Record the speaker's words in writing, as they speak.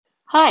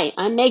Hi,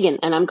 I'm Megan,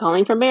 and I'm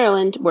calling from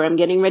Maryland, where I'm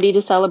getting ready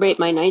to celebrate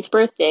my 9th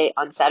birthday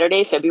on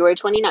Saturday, February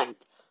 29th,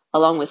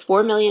 along with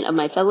 4 million of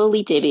my fellow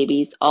Leap Day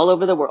babies all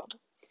over the world.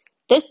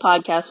 This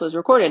podcast was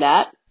recorded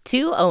at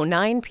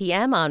 2:09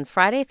 p.m. on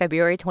Friday,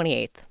 February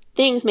 28th.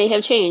 Things may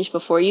have changed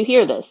before you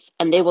hear this,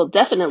 and they will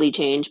definitely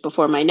change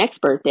before my next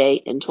birthday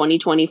in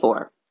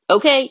 2024.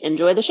 Okay,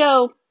 enjoy the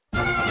show.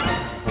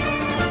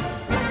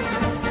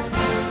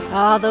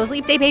 Oh, those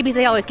Leap Day babies,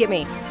 they always get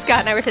me.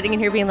 Scott and I were sitting in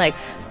here being like,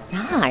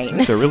 9?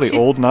 It's a really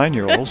old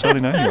 9-year-old,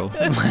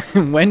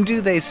 79-year-old. When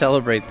do they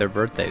celebrate their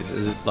birthdays?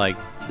 Is it like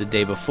the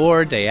day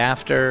before, day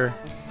after?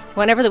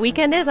 Whenever the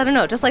weekend is? I don't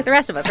know, just like the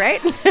rest of us, right?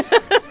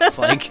 It's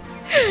like...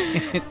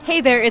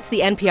 Hey there, it's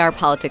the NPR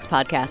Politics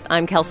Podcast.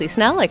 I'm Kelsey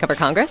Snell. I cover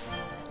Congress.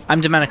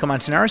 I'm Domenico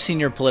Montanaro,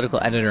 senior political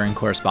editor and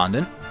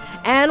correspondent.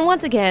 And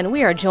once again,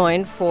 we are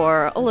joined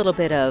for a little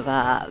bit of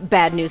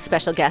bad news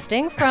special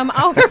guesting from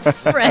our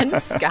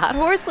friend Scott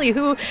Horsley,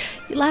 who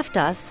left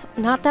us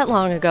not that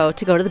long ago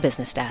to go to the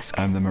business desk.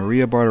 I'm the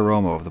Maria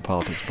Bartiromo of the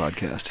Politics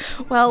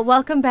Podcast. Well,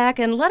 welcome back,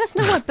 and let us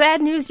know what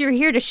bad news you're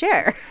here to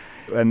share.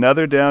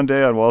 Another down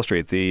day on Wall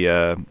Street.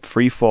 The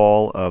free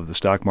fall of the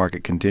stock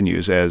market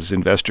continues as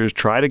investors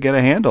try to get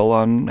a handle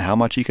on how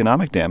much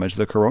economic damage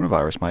the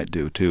coronavirus might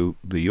do to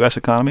the U.S.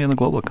 economy and the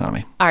global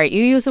economy. All right,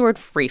 you use the word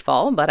free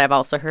fall, but I've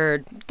also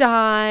heard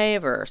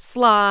dive or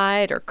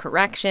slide or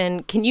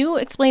correction. Can you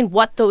explain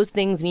what those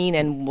things mean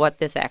and what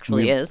this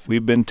actually is?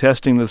 We've been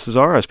testing the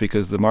thesaurus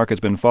because the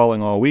market's been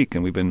falling all week,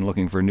 and we've been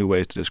looking for new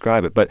ways to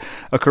describe it. But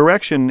a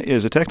correction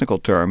is a technical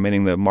term,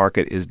 meaning the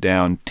market is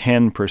down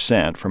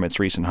 10% from its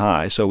recent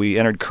high. So we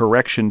entered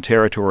correction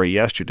territory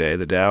yesterday.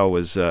 The Dow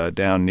was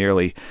down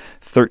nearly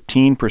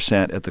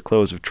 13% at the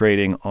close of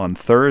trading on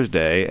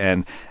Thursday.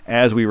 And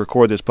as we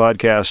record this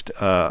podcast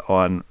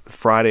on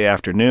Friday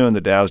afternoon,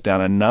 the Dow's down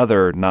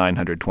another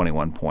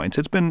 921 points.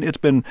 It's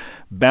been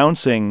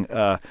bouncing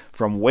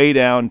from way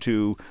down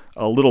to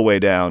a little way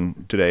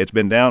down today. It's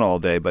been down all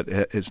day, but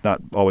it's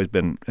not always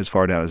been as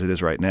far down as it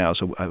is right now.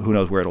 So who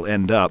knows where it'll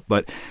end up.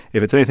 But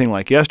if it's anything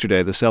like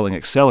yesterday, the selling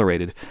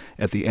accelerated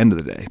at the end of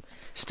the day.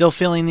 Still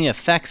feeling the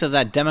effects of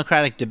that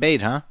Democratic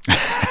debate, huh?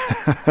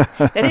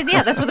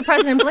 That's what the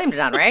president blamed it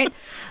on, right?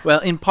 Well,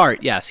 in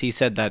part, yes. He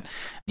said that,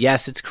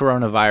 yes, it's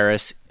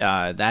coronavirus.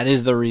 That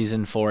is the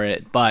reason for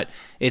it. But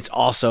it's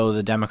also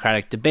the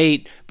Democratic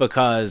debate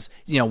because,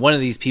 one of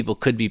these people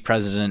could be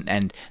president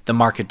and the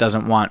market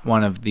doesn't want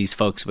one of these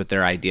folks with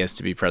their ideas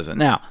to be president.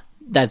 Now,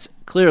 that's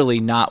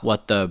clearly not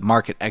what the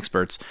market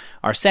experts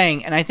are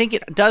saying. And I think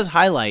it does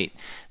highlight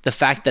the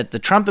fact that the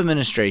Trump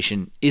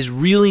administration is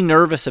really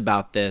nervous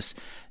about this,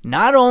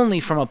 not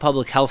only from a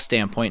public health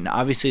standpoint, and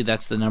obviously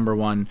that's the number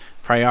one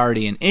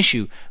priority and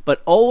issue,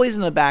 but always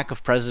in the back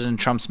of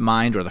President Trump's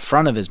mind, or the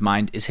front of his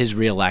mind, is his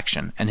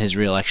reelection and his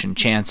reelection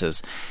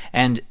chances.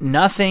 And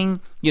nothing,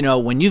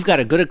 when you've got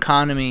a good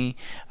economy,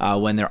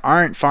 when there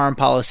aren't foreign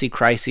policy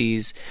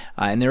crises,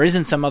 and there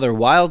isn't some other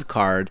wild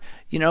card,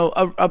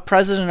 a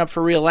president up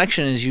for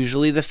reelection is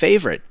usually the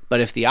favorite. But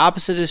if the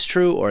opposite is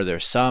true, or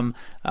there's some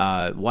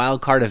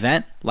wild card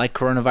event like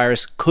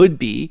coronavirus could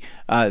be,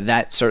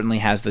 that certainly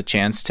has the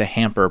chance to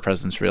hamper a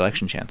president's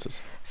reelection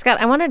chances.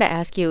 Scott, I wanted to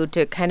ask you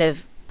to kind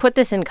of put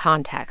this in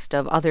context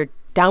of other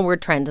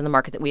downward trends in the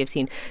market that we have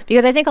seen,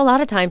 because I think a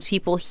lot of times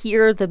people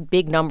hear the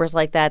big numbers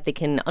like that. They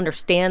can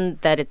understand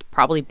that it's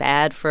probably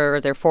bad for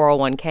their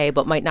 401k,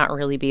 but might not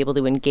really be able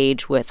to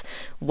engage with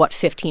what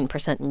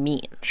 15%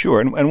 means.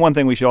 Sure. And one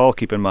thing we should all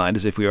keep in mind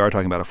is if we are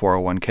talking about a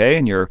 401k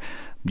and you're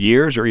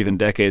years or even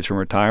decades from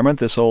retirement,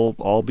 this will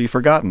all be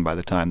forgotten by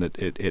the time that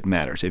it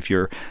matters. If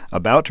you're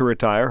about to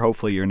retire,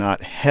 hopefully you're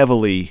not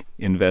heavily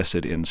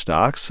invested in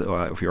stocks.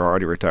 If you're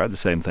already retired, the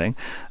same thing.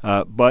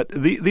 But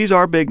these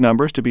are big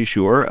numbers, to be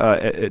sure.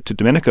 To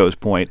Domenico's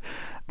point,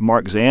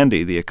 Mark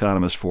Zandi, the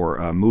economist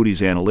for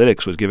Moody's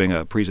Analytics, was giving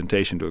a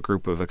presentation to a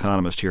group of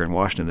economists here in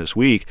Washington this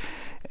week,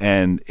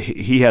 and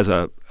he has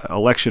a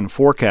election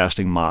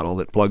forecasting model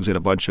that plugs in a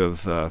bunch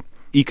of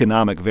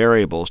economic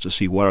variables to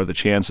see what are the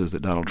chances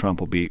that Donald Trump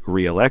will be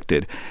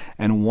reelected.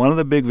 And one of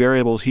the big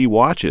variables he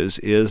watches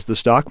is the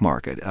stock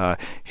market.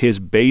 His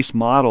base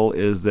model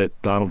is that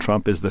Donald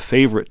Trump is the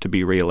favorite to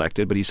be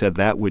reelected, but he said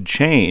that would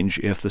change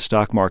if the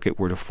stock market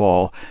were to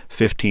fall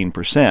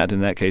 15%.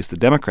 In that case, the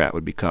Democrat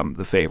would become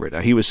the favorite.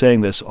 Now, he was saying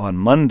this on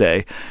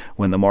Monday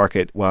when the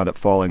market wound up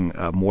falling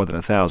more than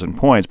 1,000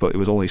 points, but it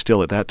was only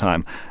still at that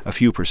time a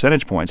few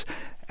percentage points.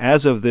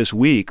 As of this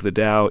week, the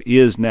Dow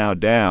is now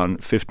down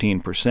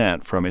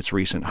 15% from its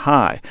recent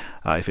high,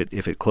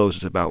 if it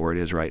closes about where it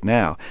is right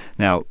now.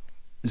 Now,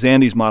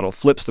 Zandi's model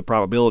flips the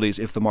probabilities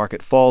if the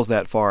market falls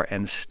that far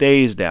and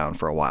stays down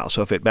for a while.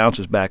 So if it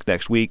bounces back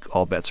next week,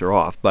 all bets are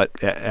off.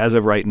 But as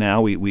of right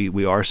now,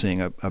 we are seeing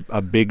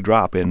a big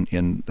drop in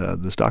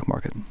the stock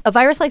market. A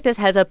virus like this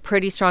has a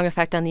pretty strong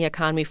effect on the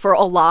economy for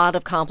a lot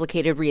of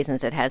complicated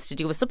reasons. It has to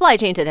do with supply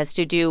chains. It has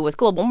to do with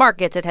global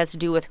markets. It has to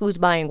do with who's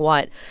buying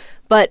what.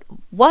 But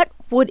what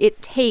would it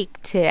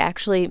take to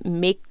actually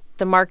make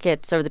the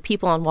markets or the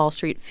people on Wall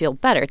Street feel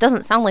better? It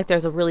doesn't sound like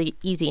there's a really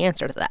easy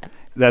answer to that.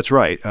 That's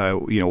right.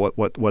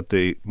 What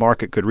the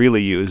market could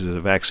really use is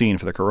a vaccine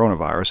for the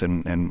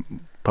coronavirus, and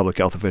public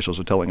health officials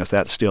are telling us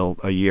that's still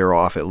a year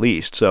off at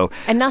least.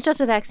 And not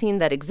just a vaccine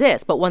that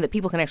exists, but one that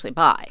people can actually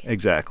buy.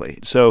 Exactly.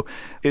 So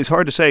it's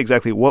hard to say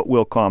exactly what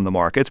will calm the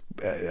markets.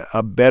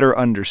 A better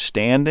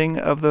understanding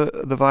of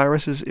the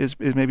virus is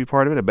maybe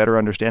part of it, a better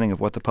understanding of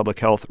what the public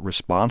health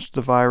response to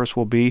the virus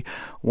will be.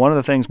 One of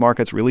the things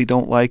markets really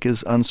don't like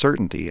is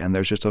uncertainty, and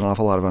there's just an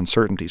awful lot of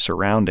uncertainty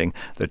surrounding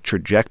the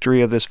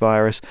trajectory of this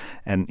virus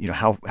and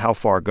how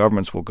far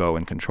governments will go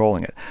in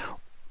controlling it.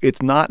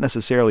 It's not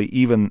necessarily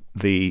even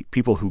the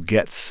people who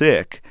get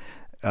sick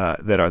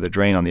that are the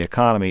drain on the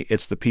economy.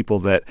 It's the people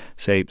that,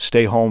 say,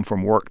 stay home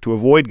from work to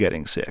avoid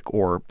getting sick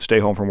or stay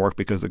home from work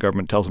because the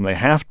government tells them they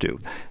have to.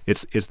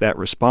 It's that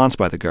response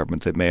by the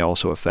government that may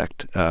also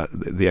affect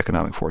the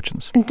economic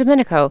fortunes. And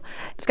Domenico,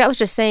 Scott was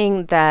just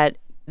saying that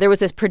there was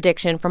this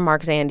prediction from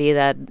Mark Zandi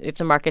that if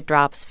the market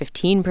drops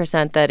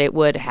 15%, that it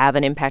would have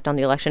an impact on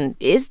the election.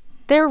 Is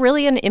there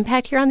really an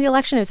impact here on the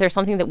election? Is there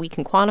something that we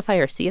can quantify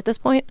or see at this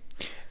point?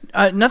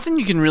 Nothing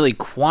you can really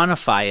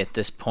quantify at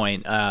this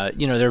point.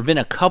 There have been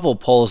a couple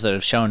polls that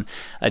have shown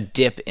a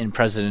dip in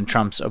President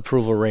Trump's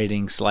approval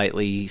rating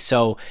slightly.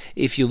 So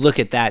if you look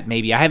at that,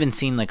 maybe I haven't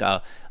seen like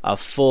a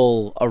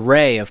full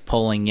array of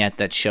polling yet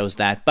that shows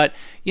that. But,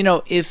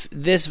 if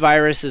this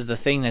virus is the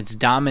thing that's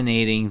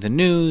dominating the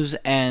news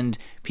and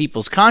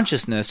people's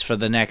consciousness for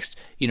the next,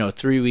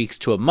 3 weeks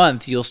to a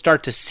month, you'll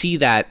start to see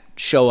that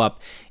show up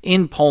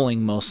in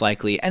polling most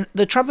likely. And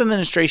the Trump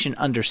administration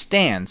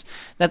understands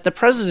that the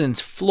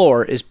president's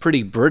floor is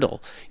pretty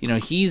brittle.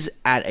 He's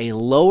at a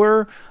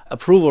lower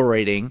approval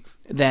rating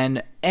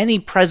than any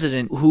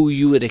president who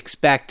you would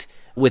expect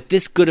with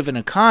this good of an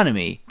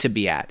economy to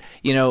be at.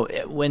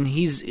 When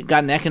he's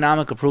got an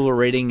economic approval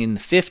rating in the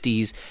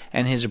 50s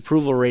and his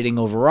approval rating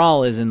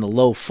overall is in the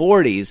low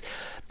 40s,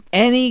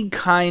 any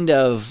kind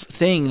of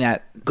thing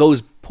that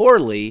goes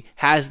poorly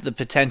has the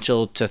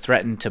potential to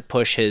threaten to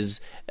push his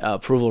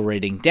approval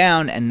rating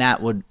down, and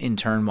that would in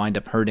turn wind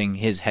up hurting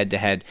his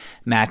head-to-head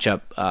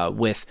matchup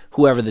with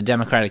whoever the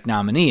Democratic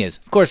nominee is.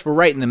 Of course, we're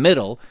right in the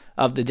middle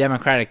of the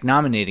Democratic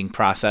nominating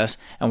process,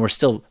 and we're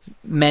still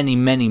many,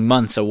 many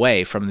months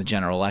away from the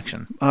general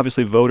election.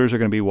 Obviously, voters are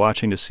going to be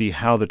watching to see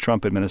how the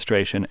Trump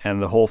administration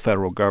and the whole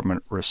federal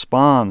government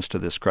responds to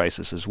this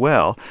crisis as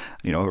well.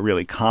 A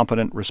really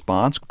competent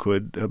response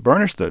could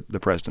burnish the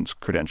president's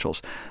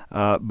credentials.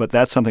 But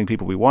that's something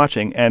people will be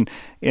watching. And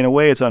in a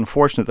way, it's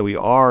unfortunate that we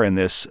are in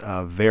this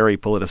very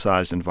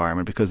politicized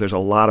environment because there's a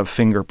lot of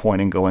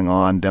finger-pointing going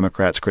on,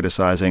 Democrats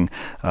criticizing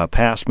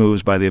past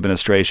moves by the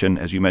administration.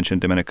 As you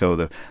mentioned, Domenico,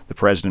 the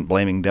president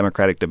blaming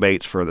Democratic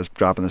debates for the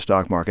drop in the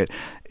stock market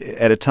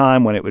at a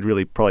time when it would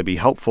really probably be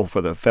helpful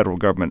for the federal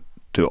government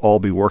to all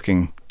be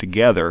working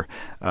together.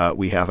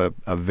 We have a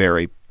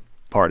very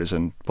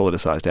partisan,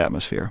 politicized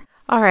atmosphere.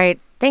 All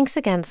right. Thanks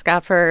again,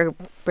 Scott, for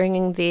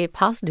bringing the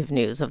positive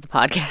news of the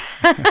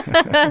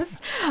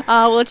podcast.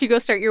 We'll let you go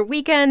start your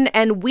weekend,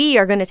 and we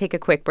are going to take a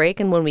quick break.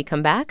 And when we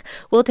come back,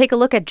 we'll take a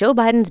look at Joe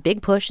Biden's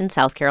big push in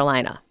South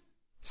Carolina.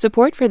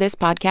 Support for this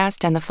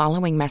podcast and the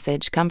following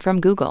message come from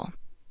Google.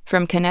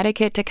 From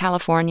Connecticut to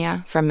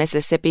California, from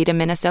Mississippi to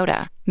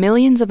Minnesota,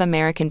 millions of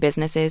American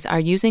businesses are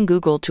using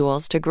Google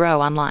tools to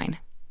grow online.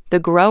 The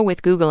Grow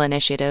with Google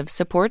initiative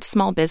supports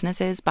small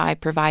businesses by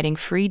providing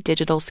free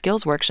digital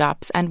skills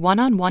workshops and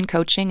one-on-one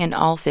coaching in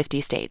all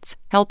 50 states,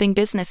 helping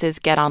businesses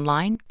get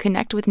online,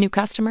 connect with new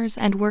customers,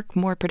 and work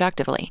more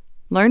productively.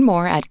 Learn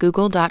more at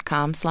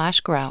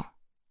google.com/grow.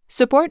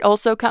 Support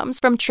also comes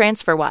from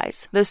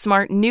TransferWise, the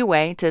smart new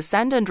way to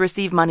send and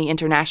receive money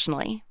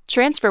internationally.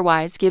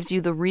 TransferWise gives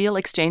you the real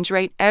exchange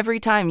rate every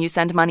time you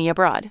send money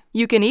abroad.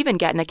 You can even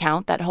get an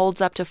account that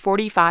holds up to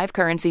 45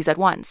 currencies at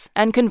once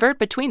and convert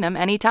between them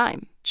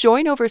anytime.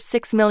 Join over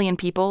 6 million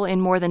people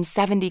in more than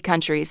 70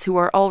 countries who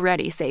are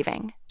already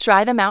saving.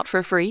 Try them out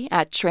for free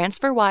at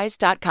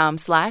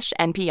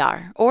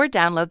transferwise.com/NPR or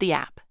download the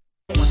app.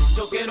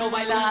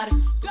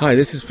 Hi,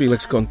 this is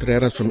Felix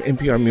Contreras from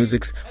NPR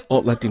Music's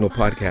Alt Latino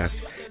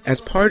podcast.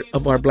 As part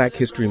of our Black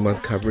History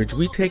Month coverage,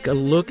 we take a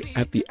look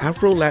at the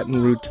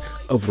Afro-Latin roots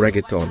of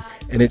reggaeton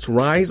and its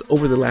rise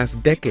over the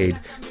last decade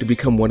to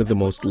become one of the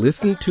most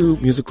listened to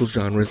musical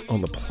genres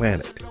on the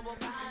planet.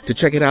 To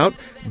check it out,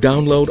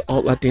 download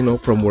Alt Latino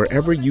from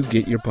wherever you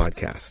get your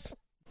podcasts.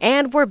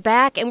 And we're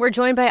back, and we're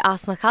joined by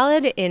Asma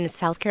Khalid in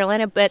South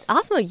Carolina. But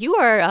Asma,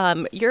 you're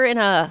in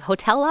a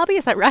hotel lobby,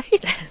 is that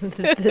right?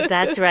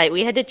 That's right.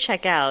 We had to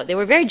check out. They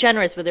were very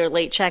generous with their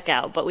late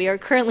checkout, but we are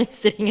currently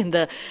sitting in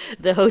the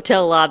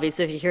hotel lobby.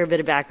 So if you hear a bit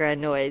of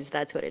background noise,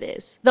 that's what it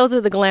is. Those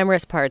are the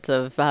glamorous parts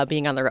of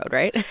being on the road,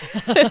 right?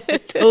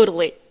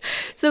 Totally.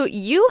 So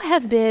you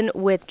have been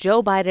with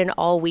Joe Biden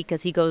all week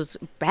as he goes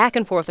back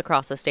and forth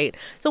across the state.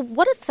 So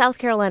what does South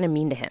Carolina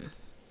mean to him?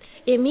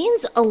 It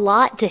means a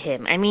lot to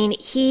him. I mean,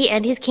 he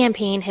and his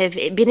campaign have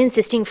been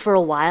insisting for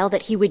a while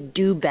that he would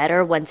do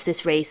better once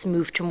this race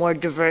moved to more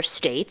diverse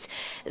states.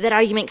 That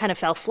argument kind of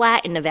fell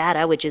flat in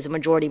Nevada, which is a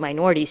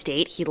majority-minority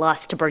state. He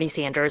lost to Bernie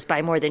Sanders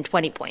by more than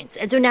 20 points.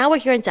 And so now we're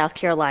here in South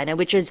Carolina,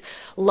 which is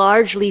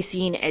largely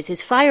seen as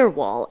his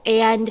firewall.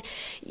 And,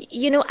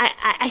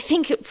 I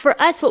think for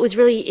us what was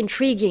really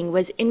intriguing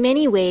was, in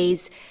many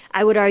ways,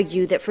 I would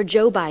argue that for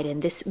Joe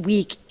Biden, this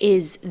week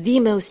is the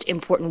most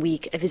important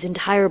week of his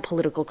entire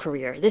political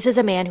career. This is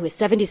a man who is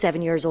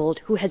 77 years old,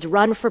 who has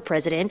run for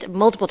president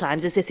multiple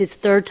times. This is his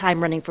third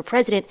time running for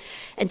president.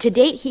 And to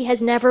date, he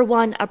has never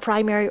won a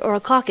primary or a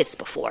caucus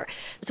before.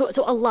 So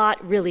a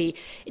lot really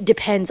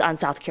depends on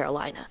South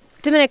Carolina.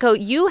 Domenico,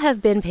 you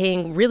have been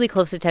paying really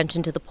close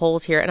attention to the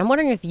polls here, and I'm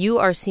wondering if you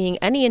are seeing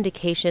any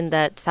indication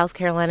that South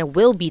Carolina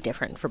will be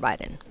different for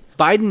Biden.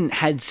 Biden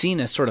had seen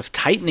a sort of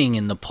tightening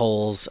in the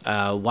polls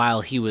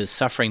while he was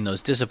suffering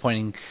those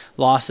disappointing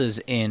losses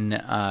in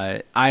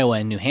Iowa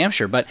and New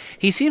Hampshire, but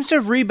he seems to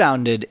have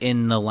rebounded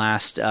in the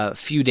last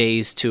few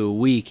days to a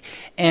week.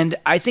 And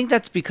I think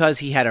that's because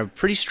he had a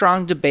pretty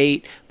strong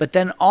debate, but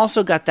then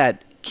also got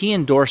that key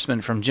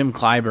endorsement from Jim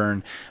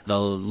Clyburn, the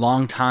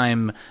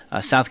longtime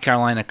South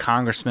Carolina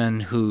congressman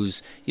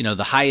who's,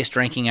 the highest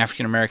ranking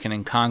African American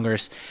in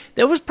Congress.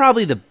 That was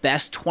probably the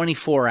best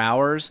 24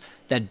 hours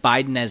that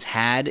Biden has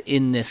had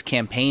in this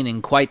campaign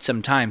in quite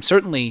some time,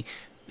 certainly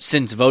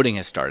since voting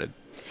has started.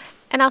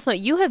 And Asma,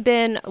 you have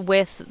been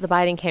with the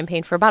Biden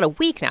campaign for about a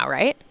week now,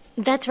 right?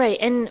 That's right.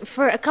 And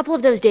for a couple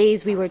of those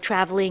days, we were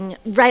traveling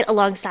right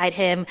alongside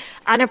him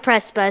on a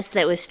press bus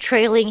that was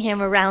trailing him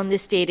around the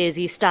state as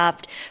he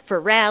stopped for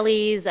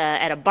rallies,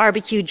 at a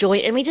barbecue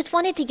joint. And we just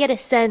wanted to get a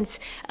sense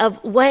of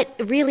what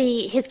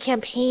really his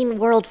campaign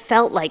world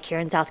felt like here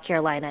in South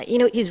Carolina.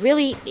 He's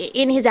really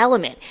in his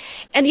element.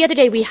 And the other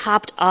day, we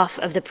hopped off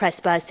of the press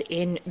bus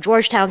in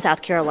Georgetown,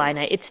 South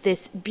Carolina. It's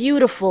this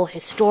beautiful,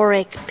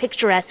 historic,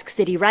 picturesque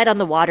city right on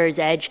the water's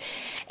edge.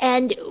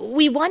 And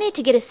we wanted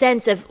to get a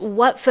sense of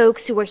what folks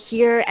who were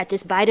here at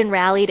this Biden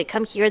rally to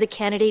come hear the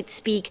candidates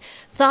speak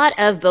thought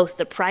of both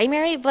the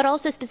primary, but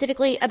also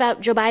specifically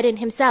about Joe Biden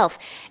himself.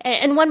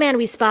 And one man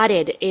we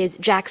spotted is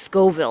Jack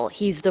Scoville.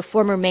 He's the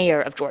former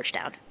mayor of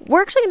Georgetown.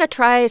 We're actually going to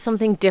try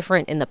something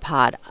different in the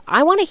pod.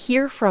 I want to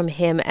hear from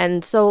him,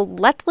 and so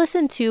let's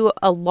listen to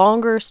a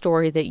longer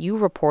story that you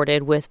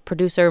reported with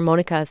producer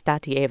Monica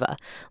Statieva.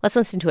 Let's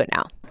listen to it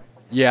now.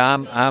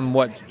 Yeah, I'm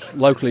what's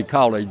locally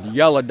called a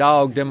yellow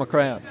dog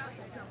Democrat.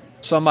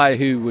 Somebody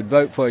who would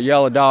vote for a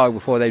yellow dog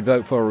before they'd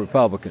vote for a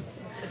Republican.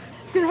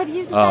 So have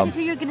you decided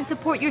who you're going to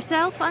support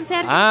yourself on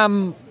Saturday?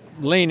 I'm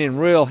leaning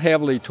real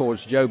heavily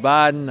towards Joe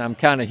Biden. I'm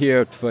kind of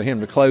here for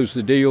him to close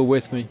the deal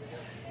with me.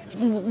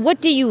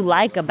 What do you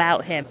like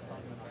about him?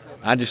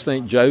 I just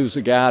think Joe's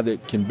the guy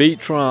that can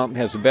beat Trump,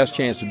 has the best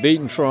chance of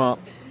beating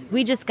Trump.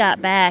 We just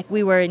got back.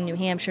 We were in New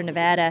Hampshire,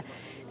 Nevada,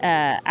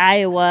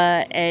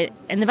 Iowa,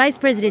 and the vice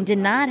president did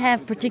not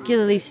have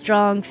particularly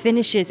strong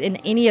finishes in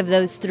any of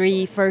those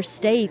three first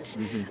states.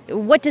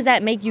 Mm-hmm. What does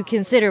that make you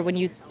consider when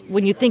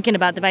you're thinking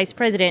about the vice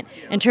president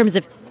in terms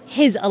of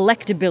his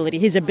electability,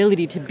 his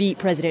ability to beat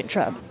President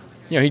Trump?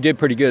 He did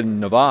pretty good in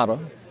Nevada,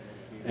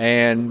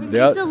 and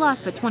he still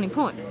lost by 20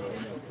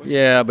 points.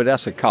 Yeah, but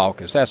that's a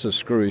caucus. That's a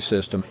screwy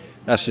system.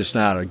 That's just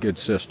not a good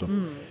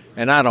system.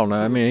 And I don't know.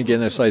 I mean,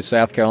 again, they say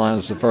South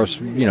Carolina's the first,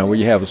 where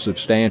you have a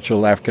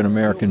substantial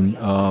African-American,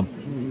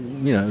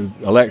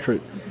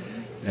 electorate,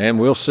 and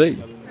we'll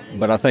see.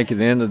 But I think at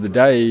the end of the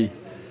day,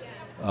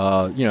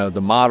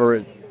 the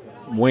moderate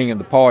wing of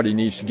the party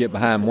needs to get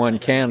behind one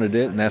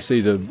candidate, and that's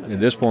either, at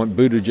this point,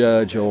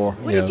 Buttigieg or,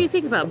 What did you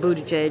think about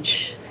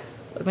Buttigieg?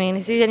 I mean,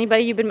 is he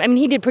anybody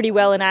he did pretty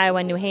well in Iowa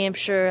and New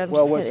Hampshire.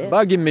 What's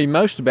bugging me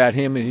most about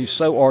him is he's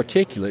so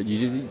articulate.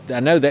 I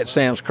know that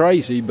sounds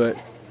crazy, but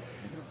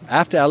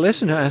after I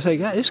listen to him, I say,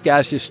 God, this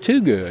guy's just too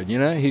good,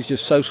 He's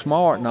just so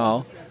smart and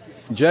all.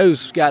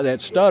 Joe's got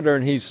that stutter,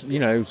 and he's,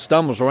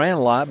 stumbles around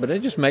a lot, but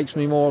it just makes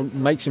him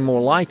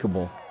more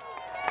likable.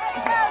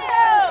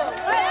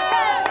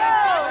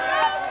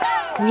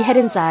 We head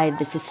inside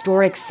this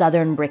historic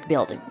southern brick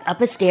building,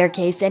 up a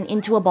staircase and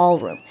into a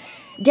ballroom.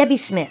 Debbie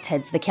Smith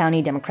heads the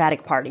County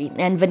Democratic Party,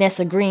 and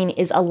Vanessa Green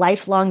is a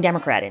lifelong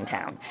Democrat in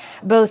town.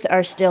 Both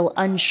are still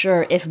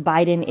unsure if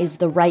Biden is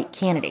the right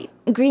candidate.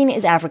 Green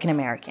is African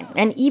American,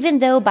 and even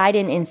though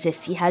Biden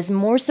insists he has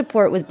more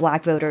support with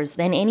black voters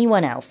than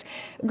anyone else,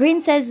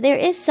 Green says there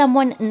is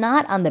someone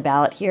not on the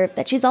ballot here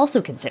that she's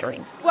also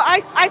considering. Well,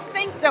 I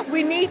think that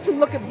we need to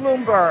look at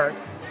Bloomberg.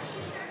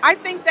 I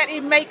think that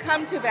it may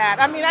come to that.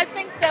 I mean, I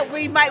think that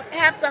we might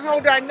have to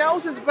hold our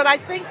noses, but I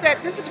think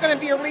that this is going to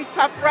be a really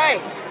tough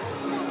race.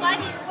 So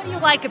what do you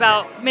like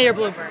about Mayor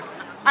Bloomberg?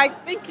 I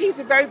think he's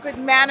a very good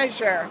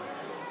manager.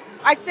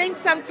 I think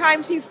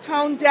sometimes he's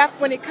tone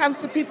deaf when it comes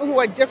to people who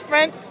are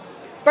different,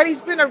 but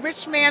he's been a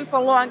rich man for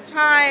a long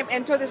time,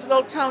 and so there's a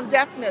little tone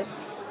deafness.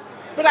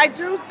 But I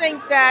do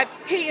think that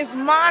he is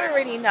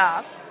moderate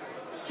enough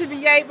to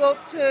be able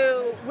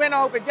to win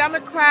over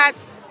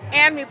Democrats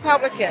and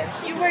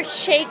Republicans. You were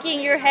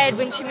shaking your head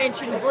when she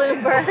mentioned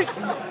Bloomberg.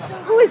 So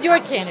who is your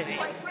candidate?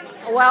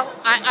 Well,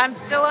 I'm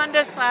still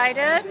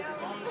undecided.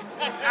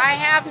 I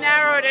have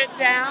narrowed it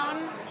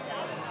down.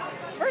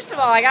 First of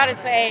all, I got to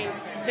say,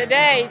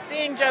 today,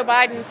 seeing Joe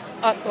Biden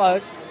up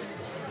close,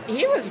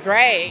 he was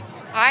great.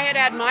 I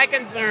had my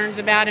concerns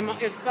about him,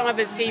 some of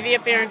his TV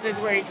appearances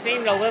where he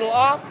seemed a little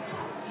off,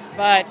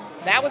 but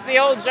that was the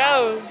old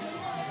Joe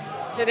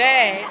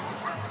today.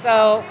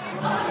 So,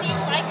 what do you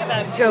like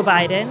about Joe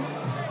Biden?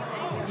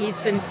 He's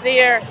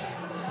sincere.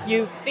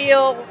 You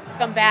feel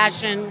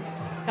compassion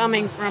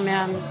coming from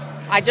him.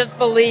 I just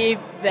believe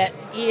that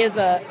he is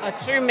a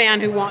true man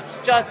who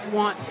just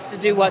wants to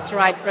do what's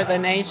right for the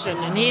nation,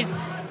 and he's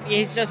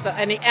just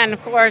and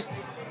of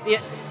course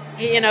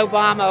he and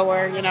Obama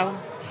were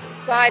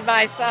side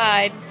by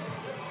side,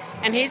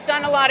 and he's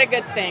done a lot of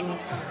good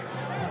things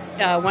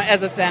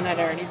as a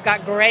senator, and he's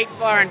got great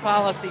foreign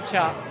policy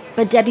chops.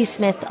 But Debbie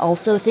Smith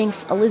also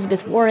thinks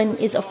Elizabeth Warren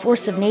is a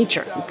force of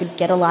nature who could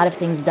get a lot of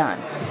things done.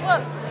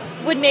 What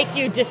would make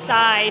you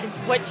decide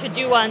what to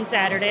do on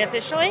Saturday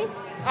officially?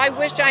 I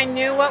wish I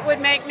knew what would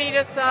make me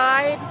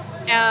decide.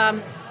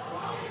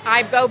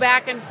 I go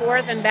back and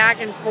forth and back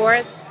and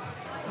forth.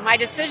 My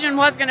decision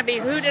was going to be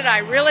who did I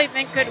really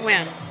think could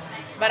win.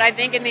 But I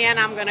think in the end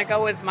I'm going to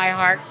go with my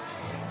heart.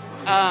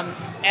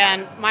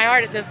 And my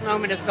heart at this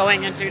moment is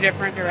going in two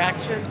different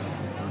directions.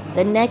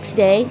 The next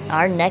day,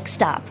 our next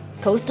stop,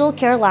 Coastal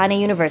Carolina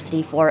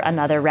University for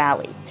another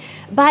rally.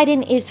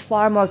 Biden is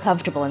far more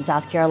comfortable in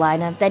South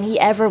Carolina than he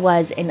ever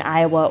was in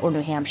Iowa or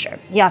New Hampshire.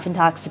 He often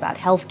talks about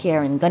health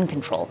care and gun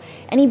control,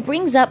 and he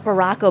brings up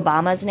Barack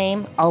Obama's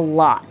name a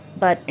lot.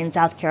 But in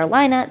South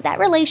Carolina, that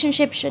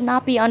relationship should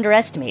not be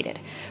underestimated.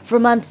 For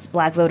months,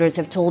 black voters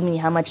have told me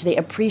how much they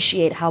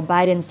appreciate how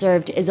Biden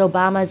served as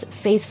Obama's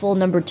faithful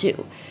number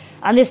 2.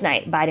 On this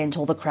night, Biden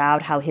told the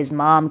crowd how his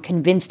mom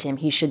convinced him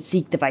he should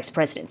seek the vice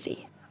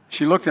presidency.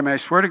 She looked at me, I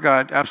swear to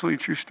God, absolutely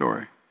true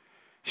story.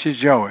 She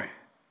said, Joey,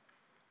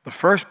 the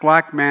first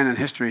black man in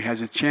history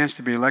has a chance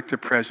to be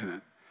elected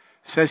president.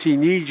 Says he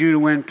needs you to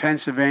win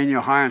Pennsylvania,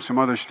 Ohio, and some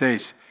other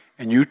states.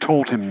 And you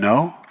told him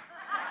no?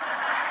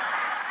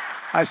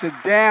 I said,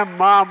 damn,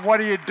 Mom, what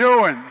are you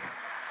doing?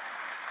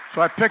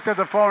 So I picked up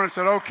the phone and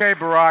said, okay,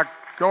 Barack,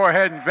 go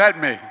ahead and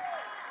vet me.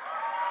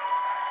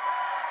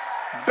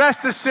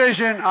 Best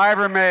decision I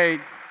ever made.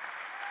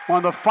 One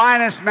of the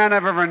finest men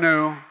I've ever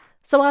knew.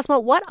 So, Asma,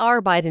 what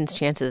are Biden's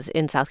chances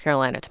in South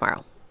Carolina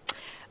tomorrow?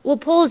 Well,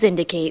 polls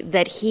indicate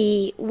that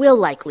he will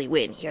likely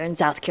win here in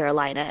South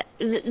Carolina.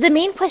 The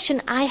main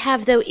question I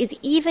have, though, is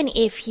even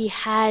if he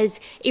has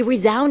a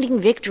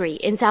resounding victory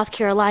in South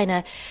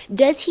Carolina,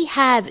 does he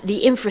have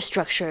the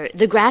infrastructure,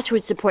 the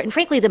grassroots support, and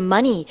frankly, the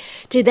money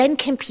to then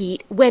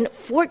compete when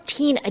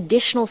 14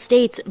 additional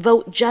states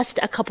vote just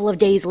a couple of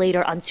days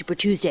later on Super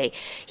Tuesday?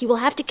 He will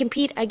have to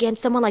compete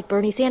against someone like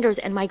Bernie Sanders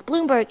and Mike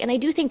Bloomberg, and I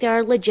do think there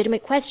are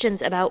legitimate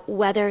questions about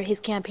whether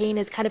his campaign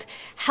is kind of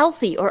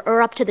healthy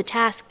or up to the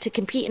task to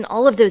compete in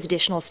all of those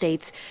additional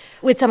states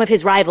with some of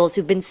his rivals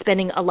who've been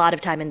spending a lot of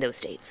time in those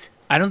states.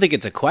 I don't think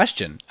it's a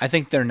question. I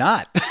think they're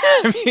not.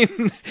 I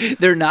mean,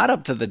 they're not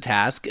up to the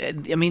task.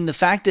 I mean, the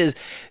fact is,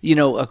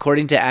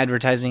 according to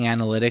advertising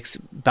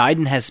analytics,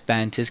 Biden has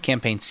spent his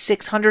campaign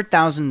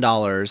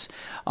 $600,000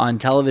 on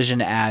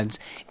television ads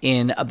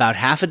in about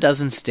half a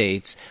dozen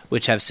states,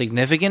 which have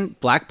significant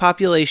black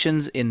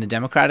populations in the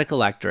Democratic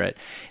electorate.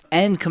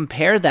 And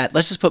compare that,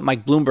 let's just put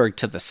Mike Bloomberg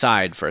to the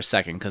side for a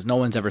second, because no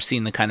one's ever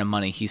seen the kind of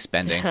money he's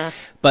spending.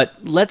 But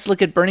let's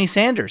look at Bernie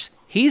Sanders.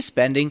 He's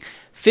spending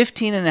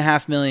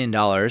 $15.5 million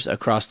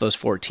across those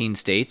 14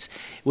 states,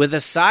 with a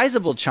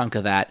sizable chunk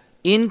of that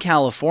in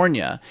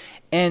California.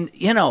 And,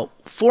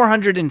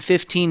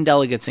 415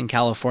 delegates in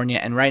California,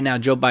 and right now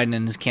Joe Biden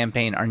and his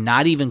campaign are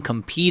not even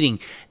competing.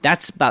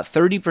 That's about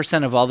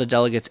 30% of all the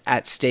delegates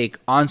at stake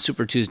on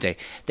Super Tuesday.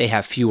 They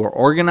have fewer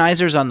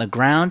organizers on the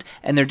ground,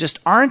 and there just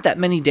aren't that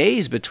many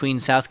days between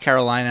South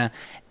Carolina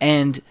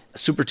and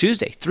Super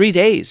Tuesday, 3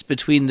 days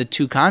between the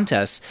two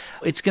contests.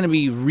 It's going to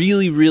be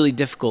really, really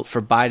difficult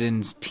for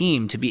Biden's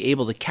team to be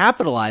able to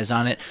capitalize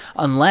on it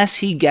unless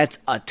he gets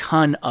a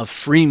ton of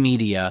free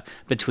media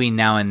between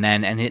now and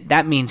then. And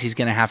that means he's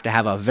going to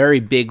have a very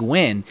big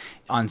win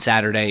on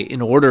Saturday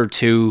in order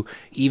to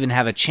even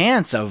have a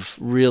chance of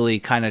really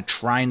kind of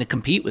trying to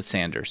compete with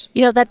Sanders.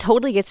 That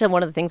totally gets to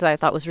one of the things that I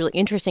thought was really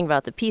interesting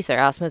about the piece there,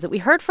 Asma, is that we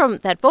heard from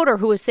that voter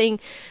who was saying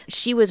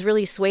she was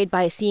really swayed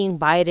by seeing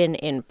Biden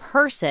in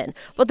person.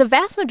 But the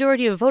vast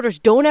majority of voters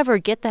don't ever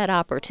get that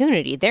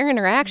opportunity. Their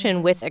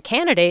interaction with a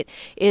candidate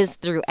is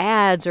through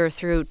ads or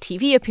through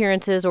TV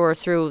appearances or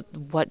through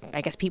what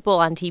I guess people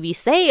on TV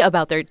say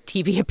about their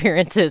TV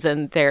appearances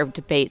and their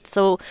debates.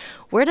 So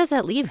where does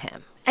that leave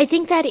him? I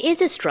think that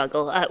is a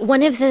struggle.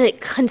 One of the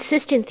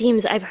consistent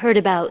themes I've heard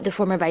about the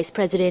former vice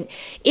president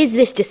is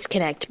this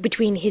disconnect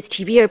between his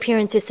TV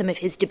appearances, some of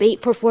his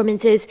debate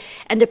performances,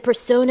 and the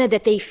persona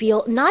that they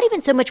feel, not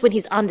even so much when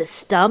he's on the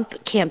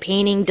stump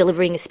campaigning,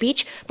 delivering a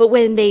speech, but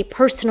when they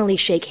personally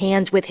shake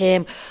hands with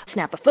him,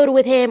 snap a photo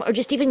with him, or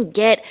just even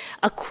get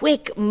a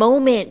quick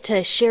moment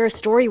to share a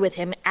story with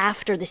him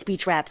after the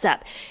speech wraps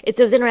up. It's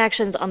those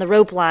interactions on the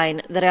rope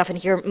line that I often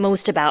hear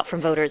most about from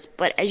voters.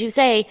 But as you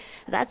say,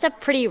 that's a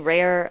pretty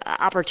rare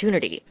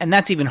opportunity. And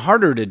that's even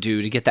harder to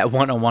do, to get that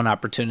one-on-one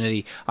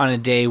opportunity on a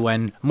day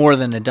when more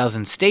than a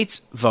dozen states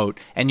vote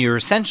and you're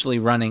essentially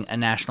running a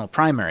national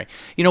primary.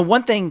 You know,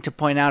 one thing to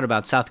point out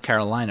about South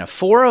Carolina,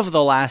 4 of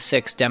the last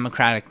 6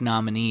 Democratic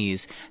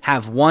nominees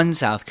have won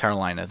South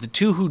Carolina. The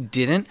 2 who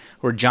didn't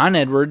were John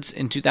Edwards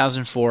in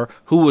 2004,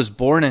 who was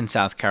born in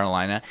South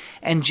Carolina,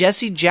 and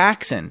Jesse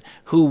Jackson,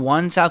 who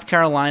won South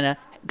Carolina,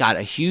 got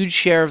a huge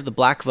share of the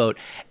black vote.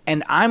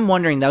 And I'm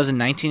wondering, that was in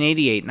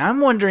 1988, and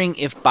I'm wondering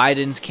if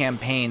Biden's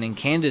campaign and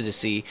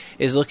candidacy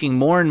is looking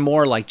more and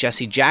more like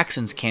Jesse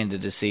Jackson's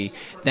candidacy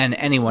than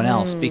anyone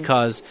else,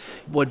 because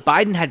what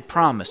Biden had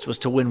promised was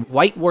to win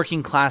white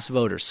working class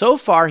voters. So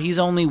far, he's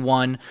only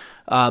won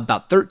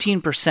about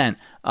 13%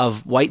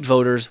 of white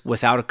voters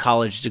without a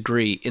college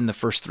degree in the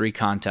first 3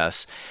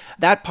 contests.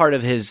 That part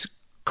of his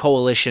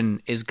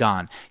coalition is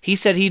gone. He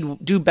said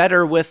he'd do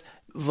better with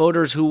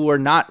voters who were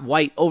not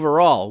white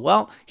overall.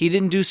 Well, he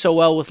didn't do so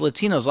well with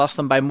Latinos, lost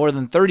them by more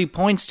than 30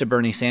 points to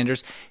Bernie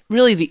Sanders.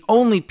 Really, the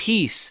only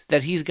piece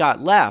that he's got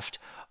left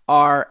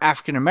are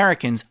African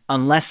Americans,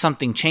 unless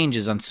something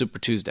changes on Super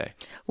Tuesday.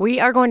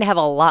 We are going to have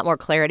a lot more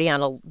clarity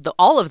on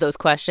all of those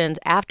questions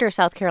after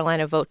South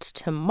Carolina votes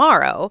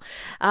tomorrow.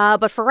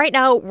 But for right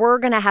now, we're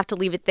going to have to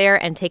leave it there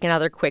and take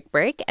another quick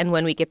break. And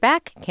when we get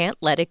back, can't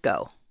let it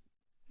go.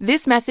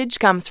 This message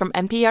comes from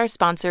NPR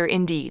sponsor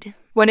Indeed.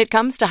 When it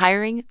comes to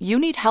hiring, you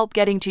need help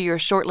getting to your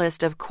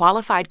shortlist of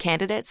qualified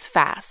candidates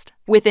fast.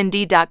 With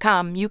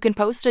Indeed.com, you can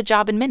post a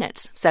job in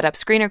minutes, set up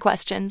screener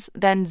questions,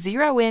 then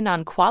zero in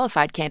on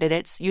qualified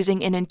candidates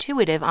using an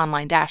intuitive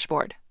online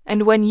dashboard.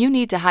 And when you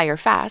need to hire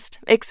fast,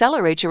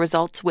 accelerate your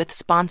results with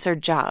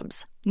sponsored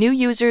jobs. New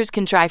users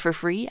can try for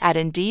free at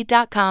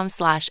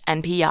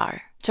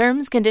Indeed.com/NPR.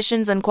 Terms,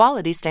 conditions, and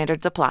quality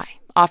standards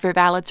apply. Offer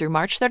valid through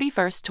March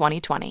 31st,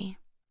 2020.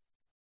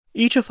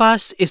 Each of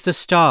us is the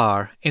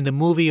star in the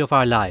movie of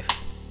our life.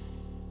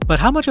 But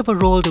how much of a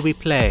role do we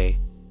play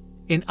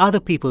in other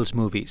people's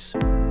movies?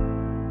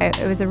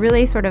 It was a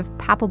really sort of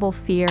palpable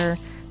fear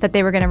that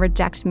they were going to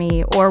reject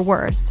me or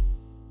worse.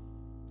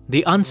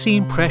 The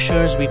unseen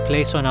pressures we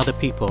place on other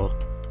people.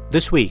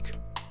 This week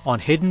on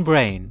Hidden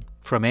Brain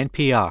from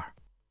NPR.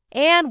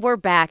 And we're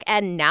back,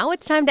 and now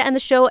it's time to end the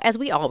show as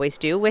we always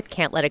do with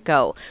Can't Let It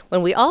Go,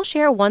 when we all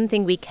share one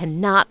thing we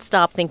cannot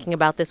stop thinking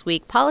about this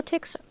week,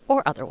 politics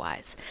or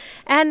otherwise.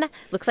 And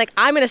looks like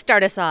I'm going to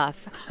start us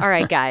off. All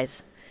right,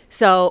 guys.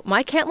 So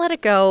my Can't Let It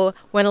Go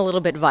went a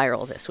little bit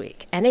viral this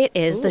week, and it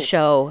is the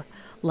show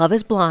Love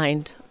is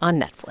Blind on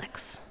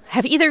Netflix.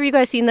 Have either of you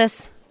guys seen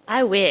this?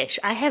 I wish.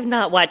 I have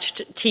not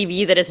watched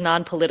TV that is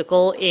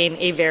non-political in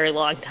a very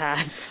long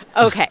time.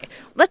 Okay,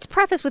 let's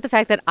preface with the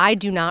fact that I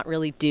do not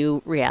really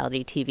do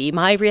reality TV.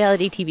 My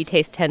reality TV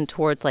tastes tend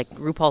towards like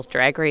RuPaul's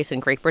Drag Race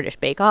and Great British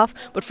Bake Off,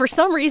 but for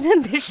some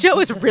reason, this show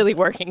is really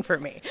working for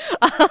me.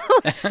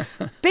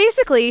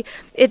 Basically,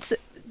 it's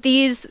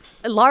these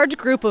large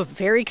group of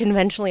very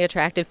conventionally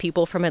attractive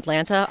people from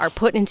Atlanta are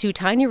put into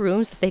tiny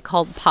rooms that they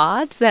called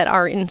pods that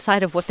are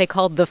inside of what they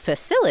call the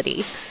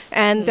facility.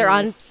 And they're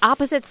on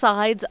opposite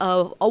sides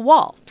of a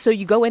wall. So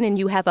you go in and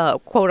you have a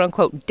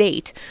quote-unquote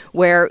date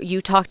where you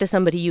talk to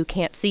somebody you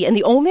can't see. And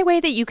the only way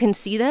that you can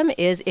see them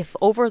is if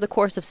over the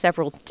course of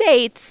several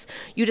dates,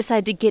 you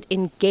decide to get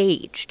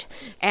engaged.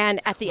 And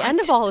at the end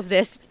of all of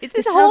this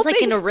sounds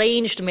like an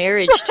arranged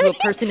marriage to a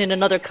person in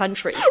another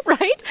country.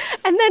 Right?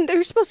 And then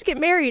they're supposed to get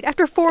married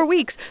after 4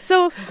 weeks.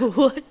 So,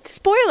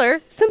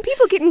 spoiler, some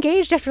people get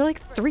engaged after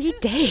like 3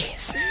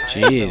 days.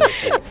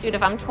 Jeez. Dude,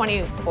 if I'm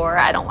 24,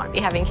 I don't want to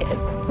be having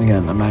kids.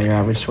 Again, I'm not your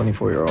average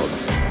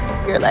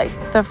 24-year-old. You're like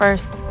the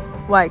first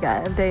white guy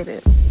I've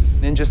dated.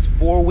 In just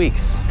 4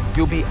 weeks,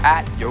 you'll be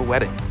at your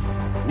wedding.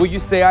 Will you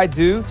say I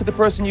do to the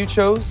person you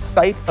chose,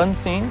 sight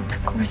unseen?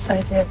 Of course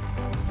I did.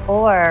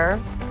 Or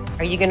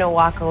are you going to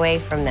walk away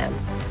from them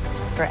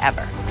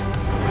forever?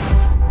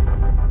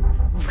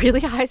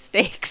 Really high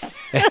stakes.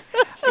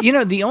 You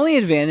know, the only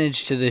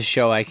advantage to this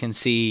show I can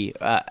see,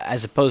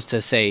 as opposed to,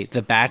 say,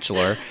 The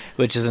Bachelor,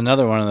 which is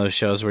another one of those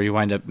shows where you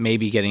wind up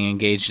maybe getting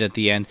engaged at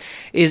the end,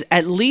 is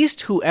at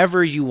least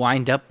whoever you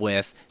wind up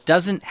with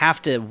doesn't have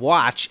to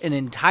watch an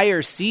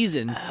entire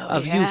season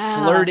of you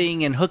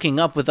flirting and hooking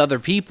up with other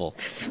people.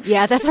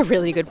 Yeah, that's a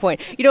really good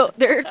point. You know,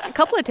 there are a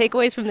couple of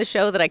takeaways from the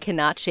show that I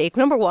cannot shake.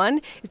 Number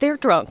one is they're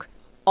drunk.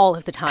 all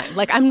of the time.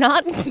 Like, I'm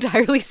not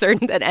entirely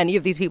certain that any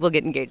of these people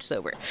get engaged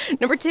sober.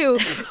 Number two,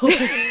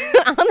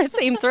 on the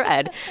same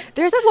thread,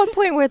 there's at one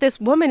point where this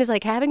woman is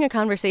like having a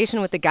conversation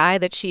with the guy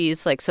that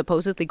she's like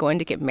supposedly going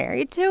to get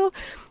married to.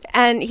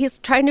 And he's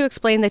trying to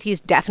explain that he's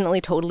definitely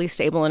totally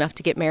stable enough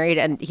to get married,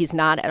 and he's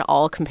not at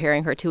all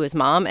comparing her to his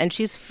mom. And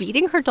she's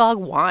feeding her dog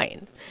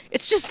wine.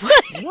 It's just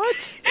like,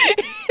 what?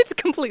 It's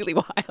completely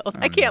wild.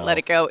 I can't let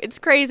it go. It's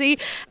crazy.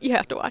 You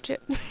have to watch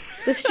it.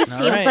 This just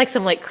seems like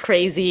some like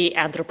crazy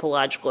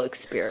anthropological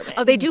experiment.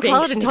 Oh, they do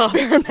call it an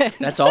experiment.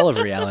 That's all of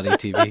reality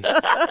TV.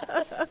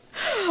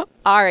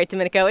 All right,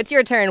 Domenico, it's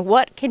your turn.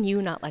 What can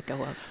you not let go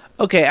of?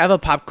 Okay, I have a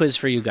pop quiz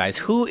for you guys.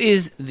 Who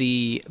is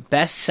the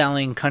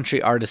best-selling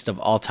country artist of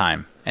all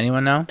time?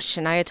 Anyone know?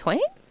 Shania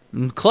Twain?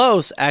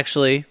 Close,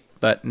 actually,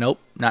 but nope,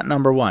 not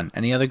number one.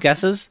 Any other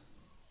guesses?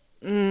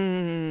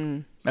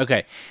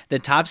 Okay, the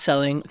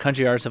top-selling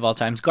country artist of all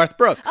time is Garth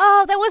Brooks.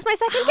 Oh, that was my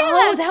second guess.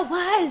 Oh, that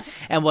was.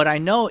 And what I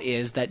know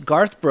is that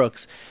Garth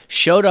Brooks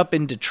showed up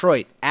in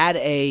Detroit at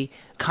a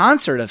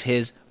concert of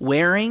his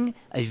wearing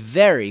a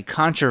very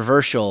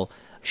controversial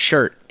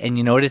shirt. And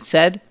you know what it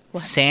said?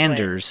 What?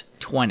 Sanders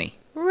 20.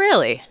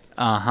 Really?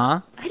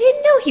 Uh-huh. I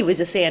didn't know he was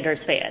a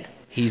Sanders fan.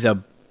 He's a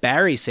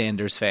Barry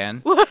Sanders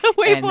fan.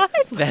 Wait, and what?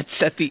 That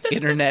set the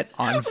internet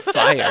on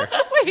fire.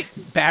 Wait.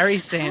 Barry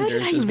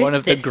Sanders is one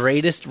of the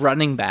greatest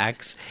running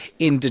backs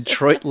in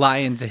Detroit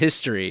Lions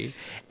history.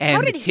 And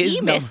how did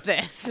he miss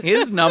this?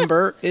 His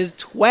number is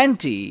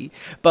 20.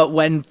 But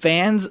when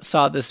fans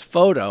saw this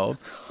photo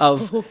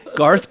of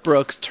Garth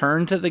Brooks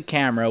turn to the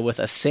camera with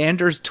a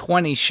Sanders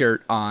 20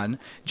 shirt on,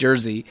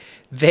 jersey,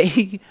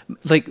 they,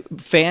 like,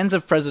 fans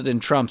of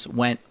President Trump's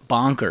went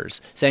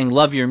bonkers, saying,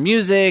 love your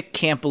music,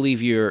 can't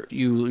believe you're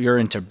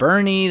into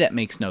Bernie, that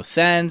makes no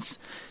sense.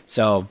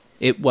 So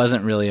it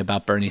wasn't really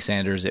about Bernie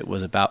Sanders, it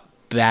was about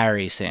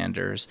Barry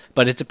Sanders.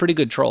 But it's a pretty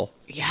good troll.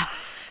 Yeah.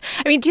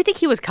 I mean, do you think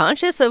he was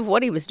conscious of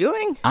what he was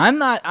doing? I'm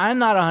not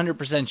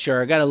 100%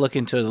 sure. I got to look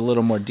into it a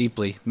little more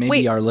deeply.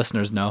 Maybe our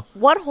listeners know.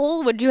 What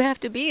hole would you have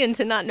to be in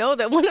to not know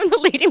that one of the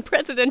leading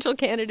presidential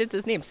candidates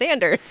is named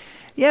Sanders?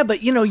 Yeah,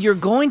 but, you know, you're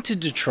going to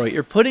Detroit.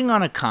 You're putting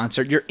on a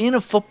concert. You're in a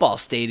football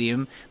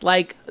stadium.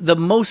 Like, the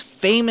most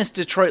famous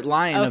Detroit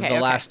Lion of the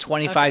last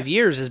 25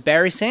 years is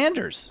Barry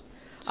Sanders.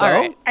 So? All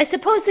right. I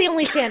suppose the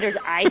only Sanders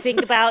I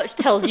think about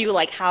tells you,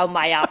 like, how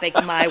myopic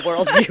my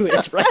worldview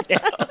is right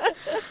now.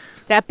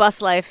 That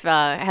bus life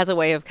has a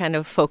way of kind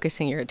of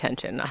focusing your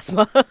attention,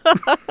 Asma.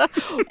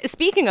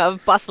 Speaking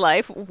of bus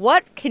life,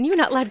 what can you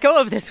not let go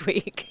of this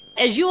week?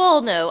 As you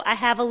all know, I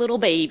have a little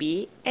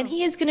baby, and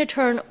he is going to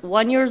turn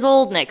 1 year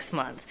old next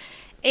month.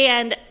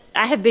 And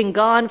I have been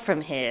gone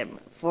from him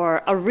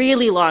for a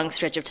really long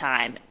stretch of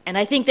time. And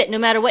I think that no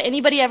matter what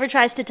anybody ever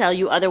tries to tell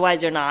you,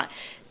 otherwise or not,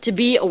 to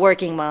be a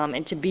working mom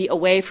and to be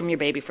away from your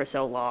baby for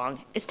so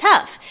long is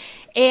tough.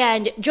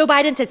 And Joe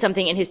Biden said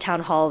something in his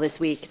town hall this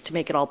week, to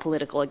make it all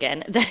political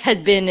again, that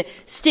has been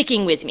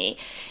sticking with me.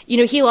 You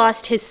know, he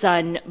lost his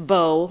son,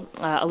 Bo,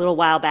 a little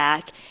while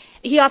back.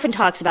 He often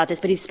talks about this,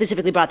 but he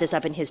specifically brought this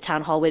up in his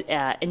town hall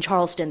in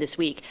Charleston this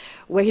week,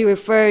 where he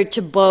referred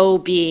to Bo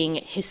being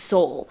his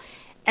soul.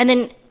 And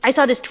then I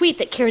saw this tweet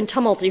that Karen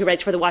Tumulty, who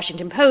writes for the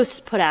Washington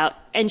Post, put out,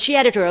 and she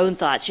added her own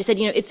thoughts. She said,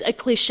 you know, it's a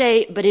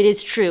cliche, but it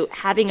is true.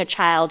 Having a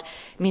child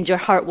means your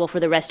heart will, for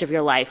the rest of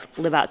your life,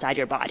 live outside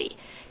your body.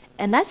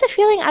 And that's a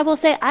feeling, I will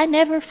say, I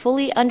never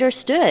fully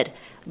understood.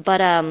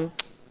 But I'm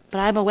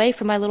away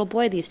from my little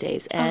boy these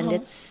days, and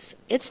it's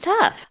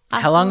tough.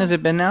 How long has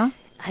it been now?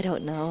 I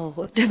don't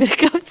know,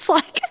 Domenico. It's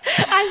like,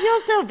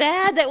 I feel so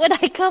bad that when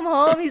I come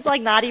home, he's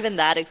like not even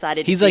that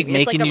excited. He's like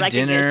making you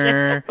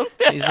dinner.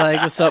 He's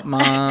like, what's up,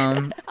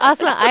 Mom?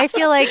 Asma, I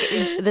feel like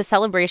the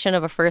celebration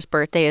of a first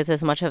birthday is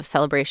as much of a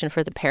celebration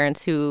for the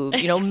parents who,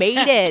 you know,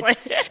 made it.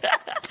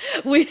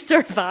 We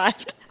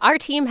survived. Our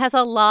team has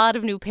a lot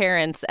of new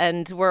parents,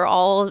 and we're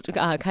all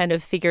kind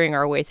of figuring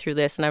our way through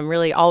this. And I'm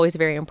really always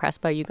very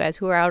impressed by you guys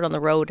who are out on the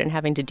road and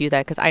having to do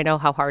that, because I know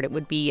how hard it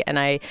would be.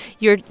 And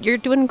you're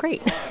doing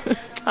great.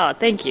 Oh,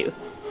 thank you.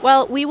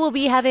 Well, we will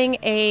be having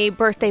a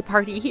birthday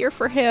party here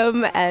for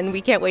him, and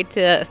we can't wait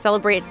to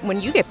celebrate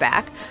when you get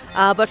back.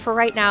 But for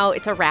right now,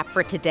 it's a wrap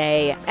for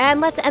today. And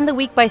let's end the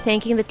week by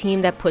thanking the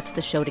team that puts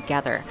the show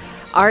together.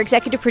 Our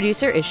executive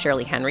producer is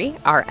Shirley Henry.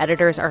 Our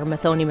editors are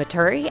Mathoni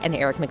Maturi and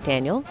Eric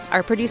McDaniel.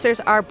 Our producers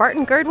are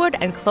Barton Girdwood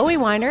and Chloe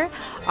Weiner.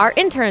 Our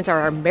interns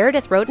are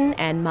Meredith Roden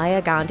and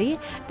Maya Gandhi.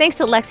 Thanks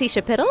to Lexi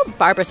Shapittle,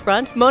 Barbara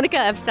Sprunt, Monica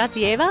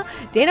Evstatieva,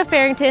 Dana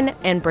Farrington,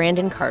 and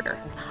Brandon Carter.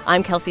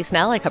 I'm Kelsey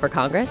Snell. I cover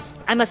Congress.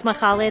 I'm Asma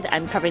Khalid.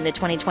 I'm covering the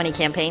 2020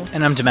 campaign.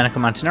 And I'm Domenico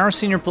Montanaro,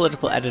 senior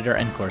political editor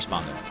and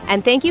correspondent.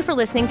 And thank you for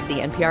listening to the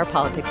NPR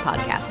Politics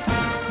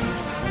Podcast.